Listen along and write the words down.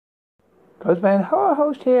Ghostman, horror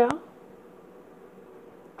host here.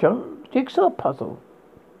 Jigsaw puzzle.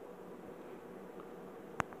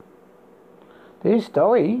 This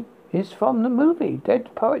story is from the movie Dead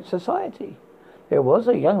Poets Society. There was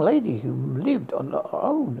a young lady who lived on her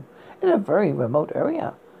own in a very remote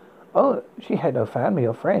area. Oh, she had no family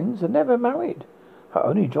or friends and never married. Her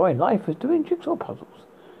only joy in life was doing jigsaw puzzles.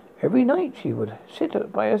 Every night she would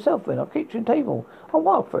sit by herself in her kitchen table and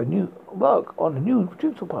work on a new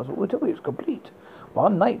jigsaw puzzle until it was complete.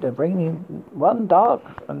 One dark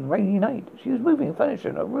and rainy night, she was moving furniture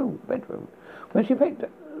in her bedroom. When she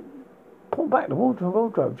pulled back the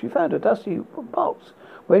wardrobe, she found a dusty box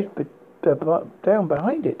wedged down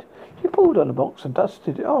behind it. She pulled on the box and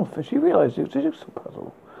dusted it off, and she realized it was a jigsaw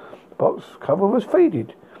puzzle. The box cover was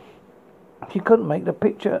faded. She couldn't make the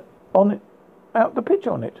picture on it.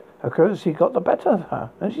 Her curiosity got the better of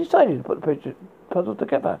her, and she decided to put the puzzle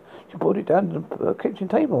together. She brought it down to the kitchen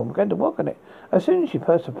table and began to work on it. As soon as she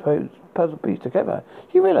put the puzzle piece together,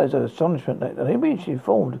 she realized her astonishment that the image she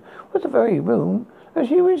formed was the very room that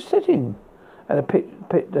she was sitting. And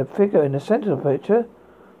the figure in the center of the picture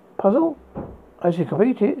puzzle, as she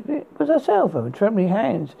completed it, was herself. And with trembling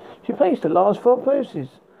hands, she placed the last 4 places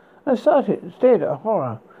and stared at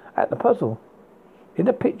horror at the puzzle. In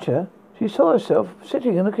the picture, she saw herself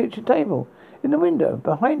sitting on the kitchen table. In the window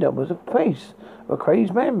behind her was a face of a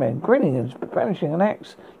crazed madman, grinning and brandishing an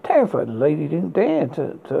axe. Terrified, the lady didn't dare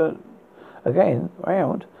to turn again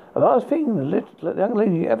round. The last thing the young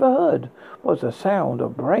lady ever heard was the sound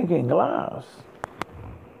of breaking glass.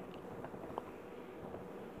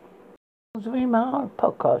 Remark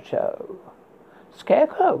podcast show.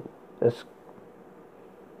 Scarecrow.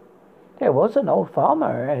 There was an old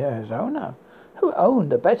farmer in Arizona who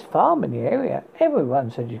owned the best farm in the area. Everyone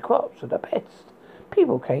said his crops were the best.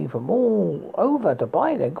 People came from all over to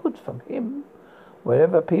buy their goods from him.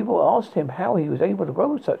 Whenever people asked him how he was able to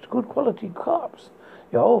grow such good quality crops,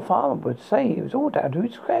 the old farmer would say it was all down to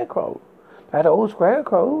his Scarecrow. That old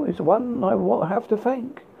Scarecrow is the one I will have to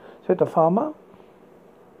thank, said the farmer.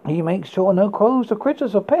 He makes sure no crows or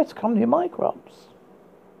critters or pests come near my crops.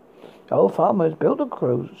 The old farmer has built a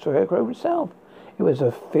Scarecrow himself. It was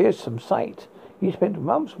a fearsome sight. He spent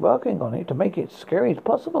months working on it to make it as scary as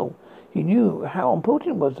possible. He knew how important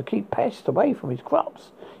it was to keep pests away from his crops.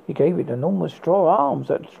 He gave it enormous straw arms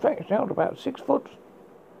that stretched out about 6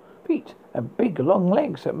 feet and big long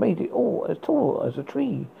legs that made it all as tall as a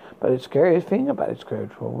tree. But the scariest thing about its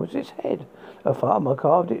Scarecrow was its head. A farmer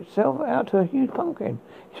carved itself out to a huge pumpkin.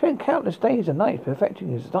 He spent countless days and nights perfecting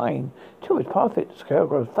his design till his perfect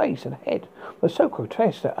Scarecrow's face and head was so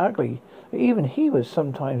grotesque and ugly that even he was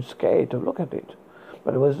sometimes scared to look at it.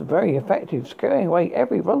 But it was very effective, scaring away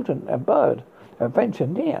every rodent and bird that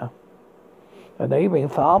ventured near. The neighboring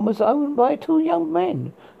farm was owned by 2 young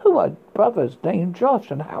men who were brothers named Josh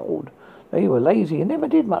and Harold. They were lazy and never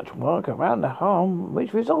did much work around the farm,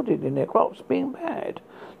 which resulted in their crops being bad.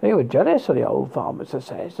 They were jealous of the old farmer's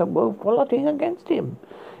success and were plotting against him.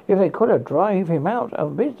 If they could drive him out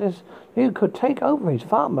of business, they could take over his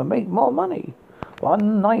farm and make more money.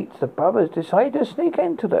 One night, the brothers decided to sneak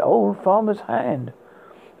into the old farmer's hand.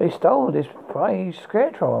 They stole this prized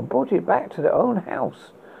Scarecrow and brought it back to their own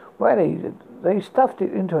house, where they stuffed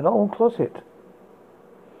it into an old closet,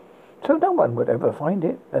 so no one would ever find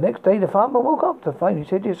it. The next day, the farmer woke up to find his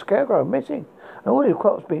hideous Scarecrow missing, and all his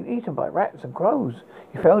crops being eaten by rats and crows.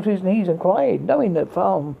 He fell to his knees and cried, knowing the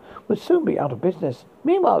farm would soon be out of business.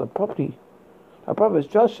 Meanwhile, our brothers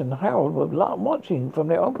Josh and Harold were watching from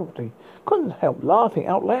their own property, couldn't help laughing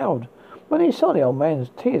out loud. When he saw the old man's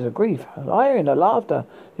tears of grief, hearing the laughter,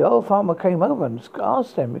 the old farmer came over and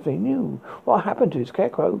asked them if they knew what happened to his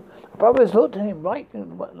Scarecrow. The brothers looked at him right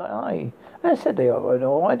in the eye and said they had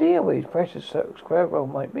no idea where his precious Scarecrow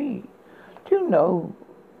might be. Do you know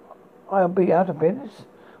I'll be out of business?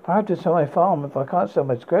 I have to sell my farm if I can't sell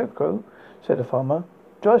my Scarecrow, said the farmer.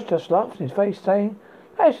 Josh just laughed in his face, saying,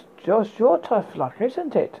 "That's just your tough luck,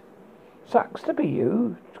 isn't it?" "Sucks to be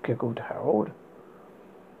you," giggled Harold.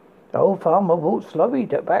 The old farmer walked slowly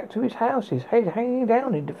back to his house, his head hanging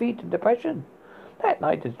down in defeat and depression. That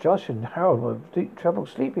night, as Josh and Harold were in deep trouble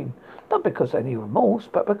sleeping, not because of any remorse,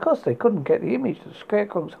 but because they couldn't get the image of the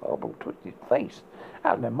Scarecrow's horrible twisted face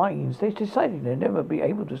out of their minds, they decided they'd never be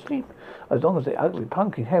able to sleep as long as the ugly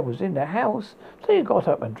pumpkin head was in their house. So they got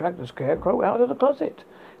up and dragged the Scarecrow out of the closet.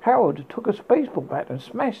 Harold took a baseball bat and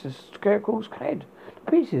smashed the Scarecrow's head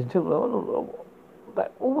to pieces until all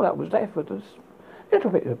that was left was a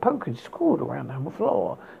little bit of pumpkin scrawled around the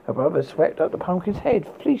floor. Her brother swept up the pumpkin's head,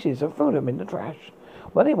 pieces, and threw them in the trash.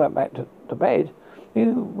 When he went back to bed, he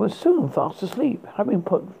was soon fast asleep, having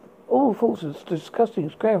put all thoughts of disgusting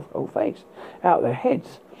Scarecrow face out of their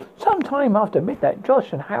heads. Some time after midnight,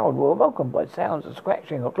 Josh and Harold were woken by sounds of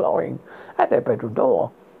scratching or clawing at their bedroom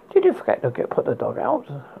door. Did you forget to put the dog out?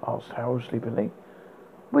 Asked Harold sleepily.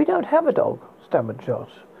 We don't have a dog, stammered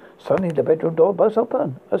Josh. Suddenly the bedroom door burst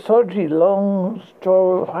open. A solitary long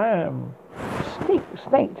straw ham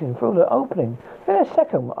snaked in through the opening. Then a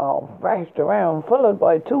second arm thrashed around, followed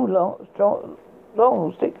by two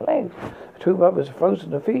long thick legs. The two brothers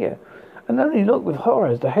frozen in fear, and only looked with horror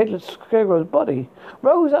as the headless Scarecrow's body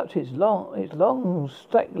rose up to its long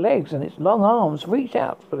straight legs, and its long arms reached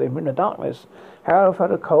out for them in the darkness. Harold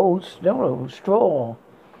felt a cold smell of straw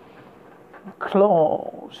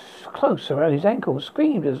claws close around his ankles,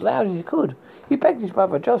 screamed as loud as he could. He begged his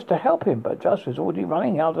brother Josh to help him, but Josh was already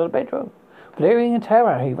running out of the bedroom. Flaring in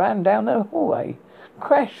terror, he ran down the hallway,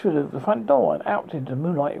 crashed through the front door and out into the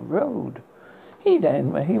moonlight road. He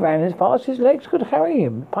ran as fast as his legs could carry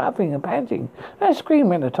him, puffing and panting, and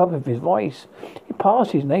screaming at the top of his voice. He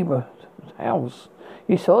passed his neighbour's house.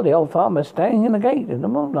 He saw the old farmer standing in the gate in the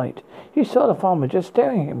moonlight. He saw the farmer just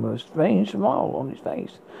staring at him with a strange smile on his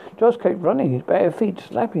face. Josh kept running, his bare feet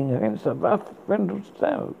slapping against the rough, brindled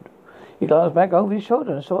stone. He glanced back over his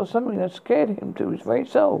shoulder and saw something that scared him to his very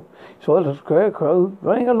soul. He saw the Scarecrow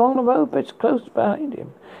running along the road, but close behind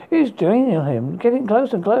him. He was joining him, getting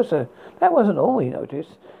closer and closer. That wasn't all he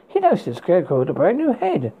noticed. He noticed the Scarecrow with a brand new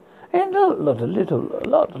head, and it looked a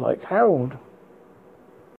lot like Harold.